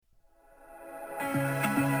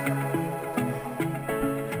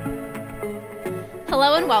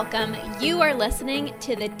Hello and welcome. You are listening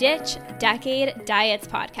to the Ditch Decade Diets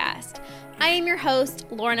podcast. I am your host,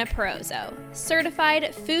 Lorna Perozzo,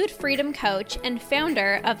 certified food freedom coach and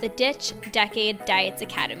founder of the Ditch Decade Diets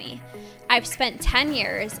Academy. I've spent 10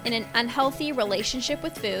 years in an unhealthy relationship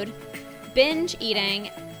with food, binge eating,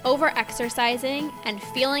 over-exercising, and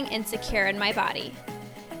feeling insecure in my body.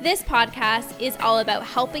 This podcast is all about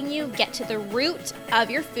helping you get to the root of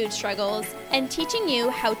your food struggles and teaching you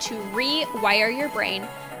how to rewire your brain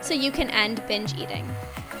so you can end binge eating.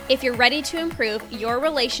 If you're ready to improve your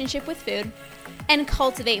relationship with food and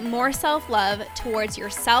cultivate more self-love towards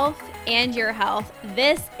yourself and your health,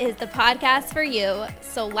 this is the podcast for you.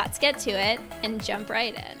 So let's get to it and jump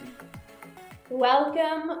right in.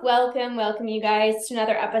 Welcome, you guys, to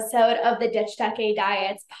another episode of the Ditch Decade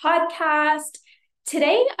Diets podcast.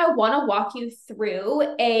 Today, I want to walk you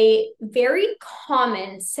through a very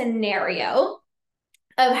common scenario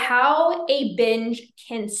of how a binge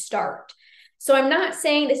can start. So I'm not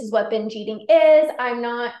saying this is what binge eating is. I'm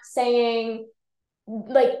not saying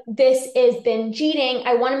like this is binge eating.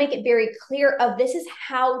 I want to make it very clear of this is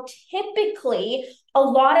how typically a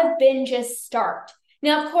lot of binges start.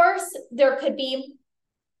 Now, of course, there could be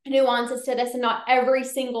nuances to this and not every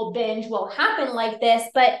single binge will happen like this,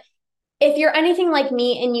 but if you're anything like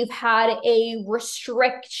me and you've had a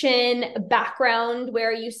restriction background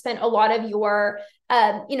where you spent a lot of your,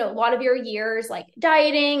 years like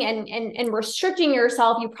dieting and restricting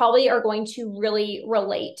yourself, you probably are going to really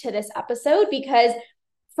relate to this episode because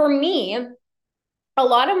for me, a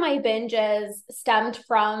lot of my binges stemmed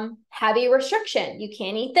from heavy restriction. You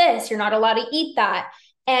can't eat this. You're not allowed to eat that.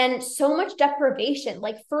 And so much deprivation,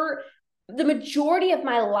 like for the majority of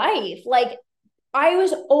my life, like I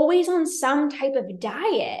was always on some type of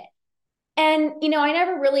diet. And, I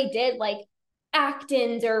never really did like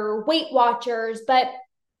Atkins or Weight Watchers, but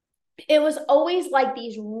it was always like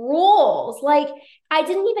these rules. Like I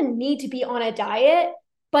didn't even need to be on a diet,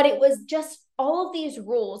 but it was just all of these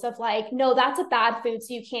rules of like, no, that's a bad food,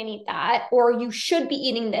 so you can't eat that, or you should be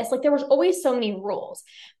eating this. Like there was always so many rules.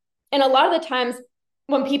 And a lot of the times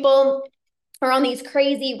when people are on these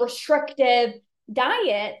crazy restrictive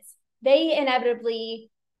diets, they inevitably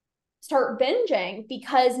start binging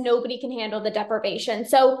because nobody can handle the deprivation.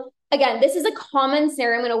 So again, this is a common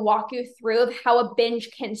scenario I'm going to walk you through of how a binge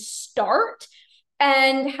can start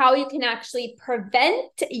and how you can actually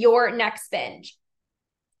prevent your next binge.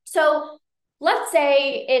 So let's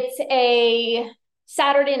say it's a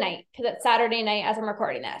Saturday night, because it's Saturday night as I'm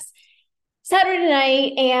recording this. Saturday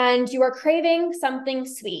night, and you are craving something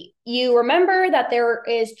sweet. You remember that there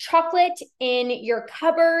is chocolate in your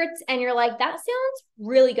cupboards, and you're like, that sounds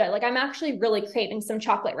really good. Like, I'm actually really craving some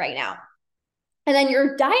chocolate right now. And then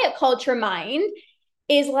your diet culture mind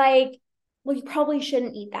is like, well, you probably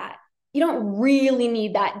shouldn't eat that. You don't really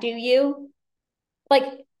need that, do you? Like,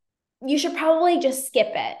 you should probably just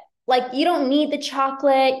skip it. Like, you don't need the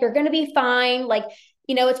chocolate. You're going to be fine. Like,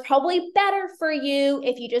 it's probably better for you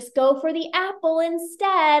if you just go for the apple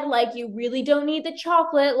instead. Like you really don't need the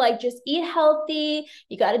chocolate. Like just eat healthy.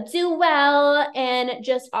 You got to do well and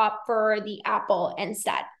just opt for the apple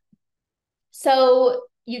instead. So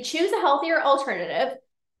you choose a healthier alternative.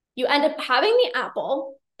 You end up having the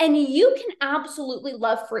apple and you can absolutely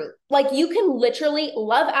love fruit. Like you can literally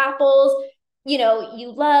love apples.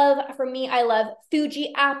 For me, I love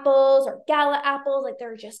Fuji apples or Gala apples. Like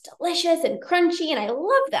they're just delicious and crunchy and I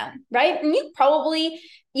love them, right? And you probably,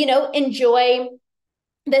 enjoy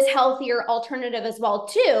this healthier alternative as well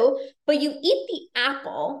too, but you eat the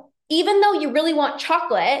apple, even though you really want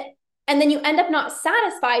chocolate, and then you end up not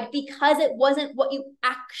satisfied because it wasn't what you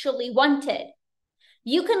actually wanted.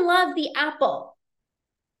 You can love the apple,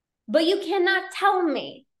 but you cannot tell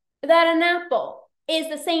me that an apple is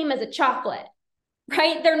the same as a chocolate,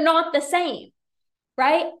 right? They're not the same,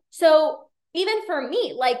 right? So even for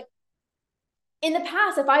me, like in the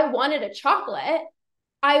past, if I wanted a chocolate,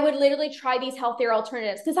 I would literally try these healthier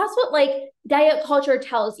alternatives because that's what like diet culture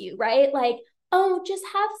tells you, right? Like, oh, just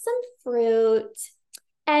have some fruit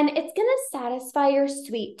and it's going to satisfy your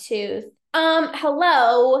sweet tooth.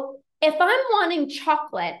 Hello. If I'm wanting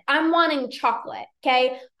chocolate, I'm wanting chocolate,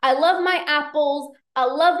 okay? I love my apples. I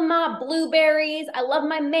love my blueberries. I love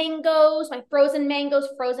my mangoes, my frozen mangoes.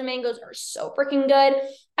 Frozen mangoes are so freaking good.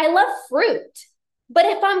 I love fruit. But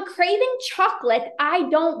if I'm craving chocolate, I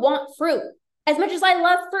don't want fruit. As much as I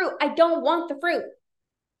love fruit, I don't want the fruit.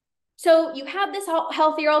 So you have this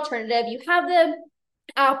healthier alternative. You have the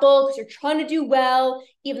apple because you're trying to do well,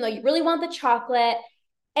 even though you really want the chocolate,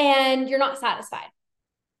 and you're not satisfied.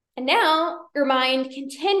 And now your mind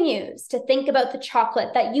continues to think about the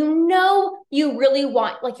chocolate that you really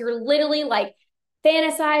want. Like you're literally like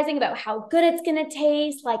fantasizing about how good it's going to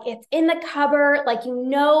taste. Like it's in the cupboard. Like,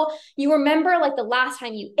 you remember like the last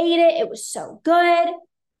time you ate it, it was so good.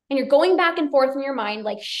 And you're going back and forth in your mind,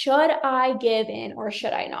 like, should I give in or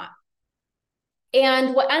should I not?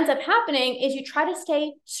 And what ends up happening is you try to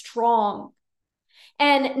stay strong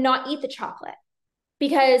and not eat the chocolate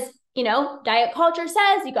because, diet culture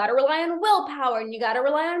says you got to rely on willpower and you got to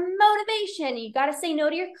rely on motivation. You got to say no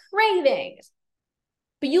to your cravings.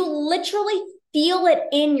 But you literally feel it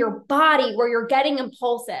in your body where you're getting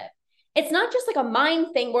impulsive. It's not just like a mind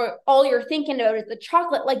thing where all you're thinking about is the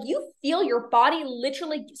chocolate. Like you feel your body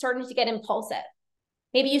literally starting to get impulsive.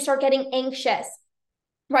 Maybe you start getting anxious,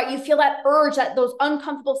 right? You feel that urge, those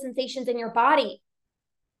uncomfortable sensations in your body.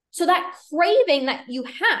 So that craving that you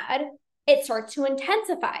had, it starts to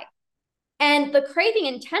intensify. And the craving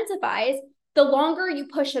intensifies the longer you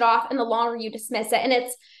push it off and the longer you dismiss it. And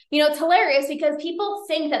it's hilarious because people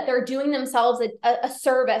think that they're doing themselves a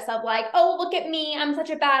service of like, oh, look at me, I'm such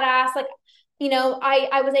a badass. Like,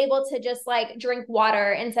 I was able to just like drink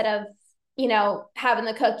water instead of, having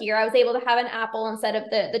the cookie, or I was able to have an apple instead of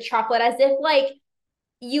the chocolate, as if like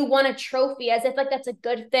you won a trophy, as if like that's a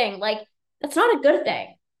good thing. Like that's not a good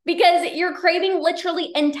thing because your craving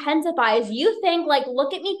literally intensifies. You think like,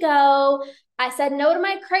 look at me go. I said no to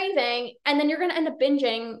my craving. And then you're going to end up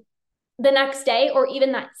binging the next day or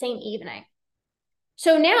even that same evening.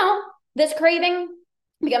 So now this craving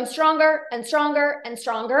becomes stronger and stronger and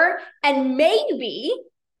stronger. And maybe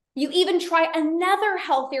you even try another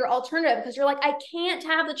healthier alternative because you're like, I can't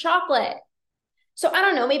have the chocolate. So I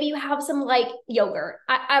don't know, maybe you have some like yogurt.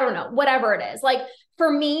 I don't know, whatever it is. Like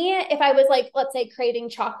for me, if I was like, let's say craving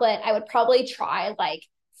chocolate, I would probably try like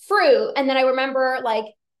fruit. And then I remember like,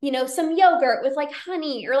 some yogurt with like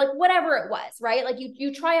honey or like whatever it was, right? Like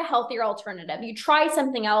you try a healthier alternative. You try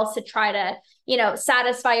something else to try to,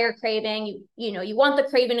 satisfy your craving. You want the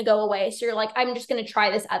craving to go away. So you're like, I'm just going to try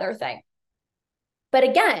this other thing. But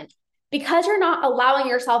again, because you're not allowing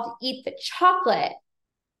yourself to eat the chocolate,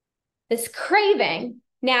 this craving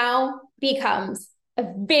now becomes a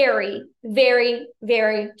very, very,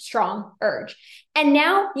 very strong urge. And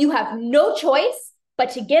now you have no choice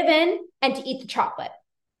but to give in and to eat the chocolate.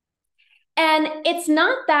 And it's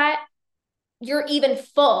not that you're even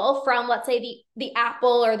full from, let's say, the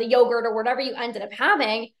apple or the yogurt or whatever you ended up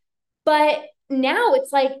having, but now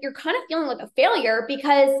it's like you're kind of feeling like a failure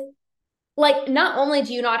because like not only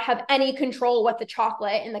do you not have any control with the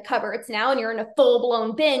chocolate in the cupboards now and you're in a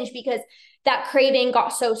full-blown binge because that craving got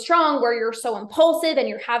so strong where you're so impulsive and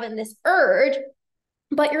you're having this urge,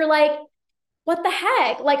 but you're like, what the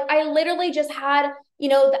heck? Like I literally just had,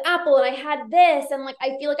 the apple and I had this and like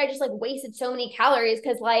I feel like I just like wasted so many calories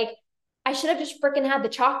because like I should have just freaking had the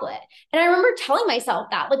chocolate. And I remember telling myself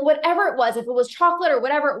that, like whatever it was, if it was chocolate or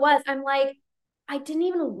whatever it was, I'm like, I didn't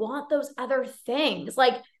even want those other things.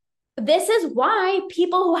 Like this is why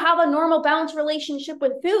people who have a normal balanced relationship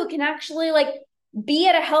with food can actually like be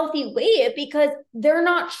at a healthy weight because they're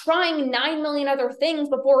not trying 9 million other things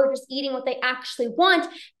before just eating what they actually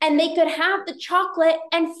want. And they could have the chocolate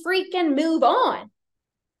and freaking move on.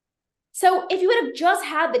 So if you would have just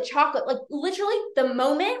had the chocolate, like literally the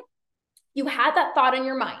moment you had that thought in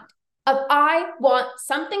your mind of, I want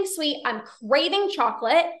something sweet, I'm craving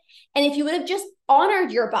chocolate. And if you would have just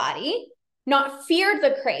honored your body, not feared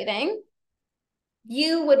the craving,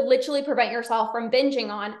 you would literally prevent yourself from binging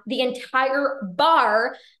on the entire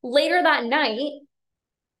bar later that night.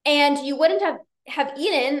 And you wouldn't have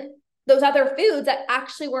eaten those other foods that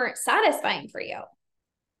actually weren't satisfying for you.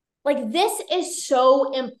 Like this is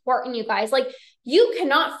so important, you guys. Like you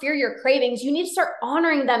cannot fear your cravings. You need to start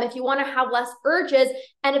honoring them if you want to have less urges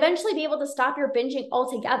and eventually be able to stop your binging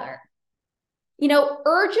altogether.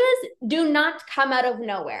 Urges do not come out of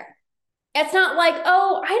nowhere. It's not like,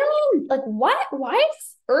 oh, I don't even like what? Why is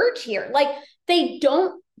this urge here? Like they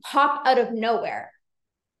don't pop out of nowhere.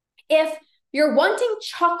 If you're wanting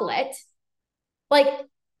chocolate, like,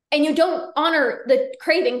 and you don't honor the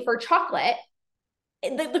craving for chocolate,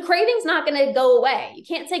 the craving's not going to go away. You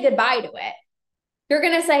can't say goodbye to it. You're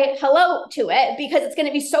going to say hello to it because it's going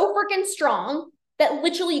to be so freaking strong that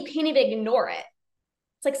literally you can't even ignore it.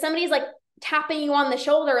 It's like somebody's like tapping you on the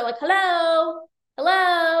shoulder, like, hello,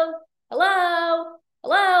 hello, hello,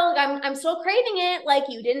 hello. I'm still craving it. Like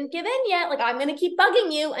you didn't give in yet. Like I'm going to keep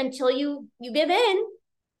bugging you until you give in.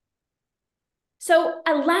 So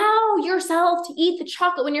allow yourself to eat the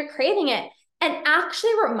chocolate when you're craving it. And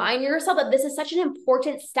actually remind yourself that this is such an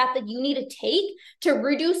important step that you need to take to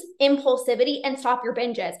reduce impulsivity and stop your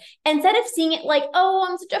binges. Instead of seeing it like, oh,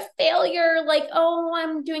 I'm such a failure, like, oh,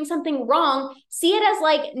 I'm doing something wrong, see it as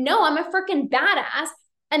like, no, I'm a freaking badass.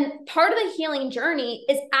 And part of the healing journey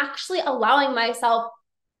is actually allowing myself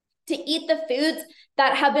to eat the foods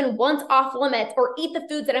that have been once off limits or eat the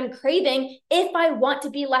foods that I'm craving if I want to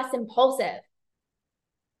be less impulsive.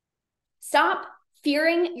 Stop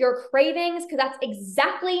fearing your cravings because that's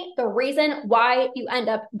exactly the reason why you end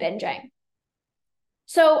up binging.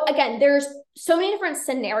 So again, there's so many different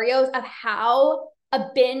scenarios of how a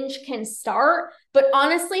binge can start. But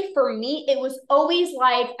honestly, for me, it was always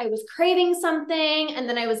like I was craving something and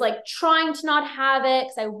then I was like trying to not have it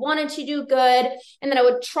because I wanted to do good. And then I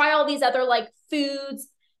would try all these other like foods,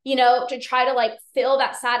 to try to like fill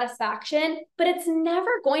that satisfaction. But it's never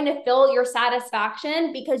going to fill your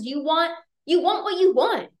satisfaction because you want what you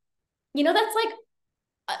want. That's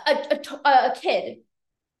like a kid,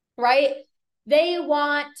 right? They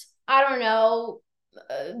want, I don't know,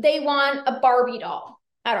 they want a Barbie doll.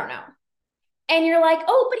 I don't know. And you're like,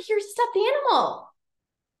 oh, but here's a stuffed animal.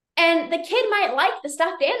 And the kid might like the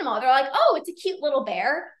stuffed animal. They're like, oh, it's a cute little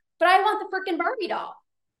bear, but I want the freaking Barbie doll.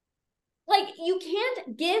 Like, you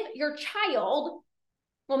can't give your child,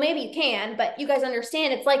 well, maybe you can, but you guys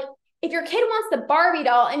understand. It's like, if your kid wants the Barbie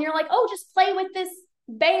doll and you're like, oh, just play with this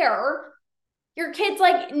bear, your kid's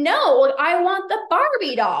like, no, I want the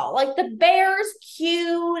Barbie doll. Like, the bear's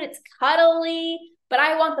cute, it's cuddly, but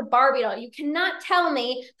I want the Barbie doll. You cannot tell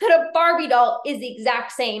me that a Barbie doll is the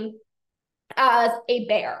exact same as a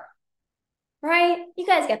bear, right? You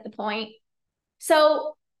guys get the point.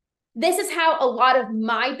 So this is how a lot of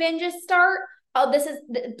my binges start. This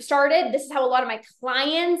is how a lot of my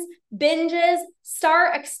clients' binges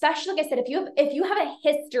start, especially, like I said, if you have a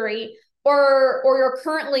history or you're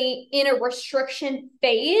currently in a restriction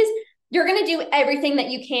phase, you're going to do everything that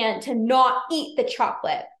you can to not eat the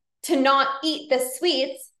chocolate, to not eat the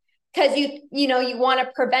sweets, because you want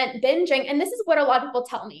to prevent binging. And this is what a lot of people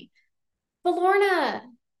tell me. But Lorna,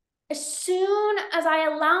 as soon as I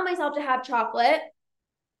allow myself to have chocolate,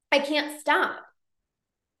 I can't stop.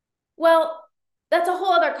 Well, that's a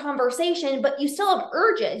whole other conversation, but you still have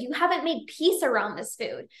urges. You haven't made peace around this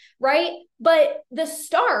food, right? But the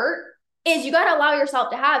start is you got to allow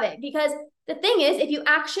yourself to have it, because the thing is, if you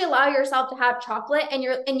actually allow yourself to have chocolate and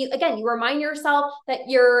you remind yourself that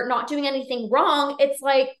you're not doing anything wrong, it's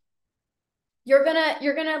like you're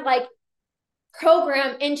gonna like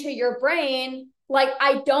program into your brain, like,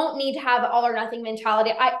 I don't need to have all or nothing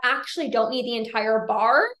mentality. I actually don't need the entire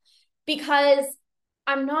bar because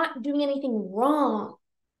I'm not doing anything wrong.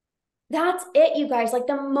 That's it, you guys. Like,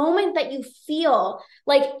 the moment that you feel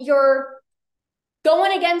like you're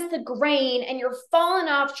going against the grain and you're falling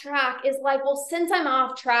off track is like, well, since I'm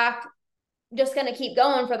off track, I'm just going to keep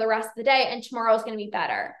going for the rest of the day and tomorrow's going to be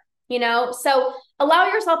better, So allow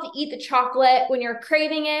yourself to eat the chocolate when you're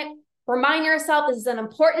craving it. Remind yourself this is an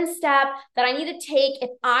important step that I need to take if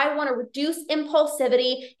I want to reduce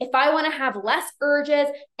impulsivity, if I want to have less urges,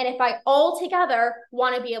 and if I altogether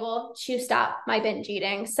want to be able to stop my binge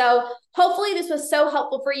eating. So hopefully this was so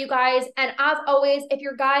helpful for you guys. And as always, if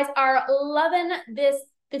you guys are loving this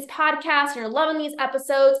podcast and you're loving these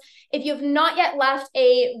episodes, if you've not yet left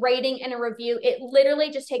a rating and a review, it literally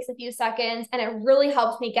just takes a few seconds and it really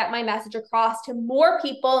helps me get my message across to more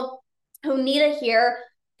people who need to hear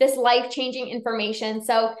this life-changing information.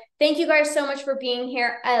 So thank you guys so much for being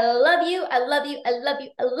here. I love you. I love you. I love you.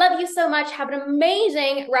 I love you so much. Have an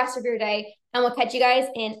amazing rest of your day. And we'll catch you guys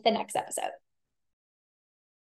in the next episode.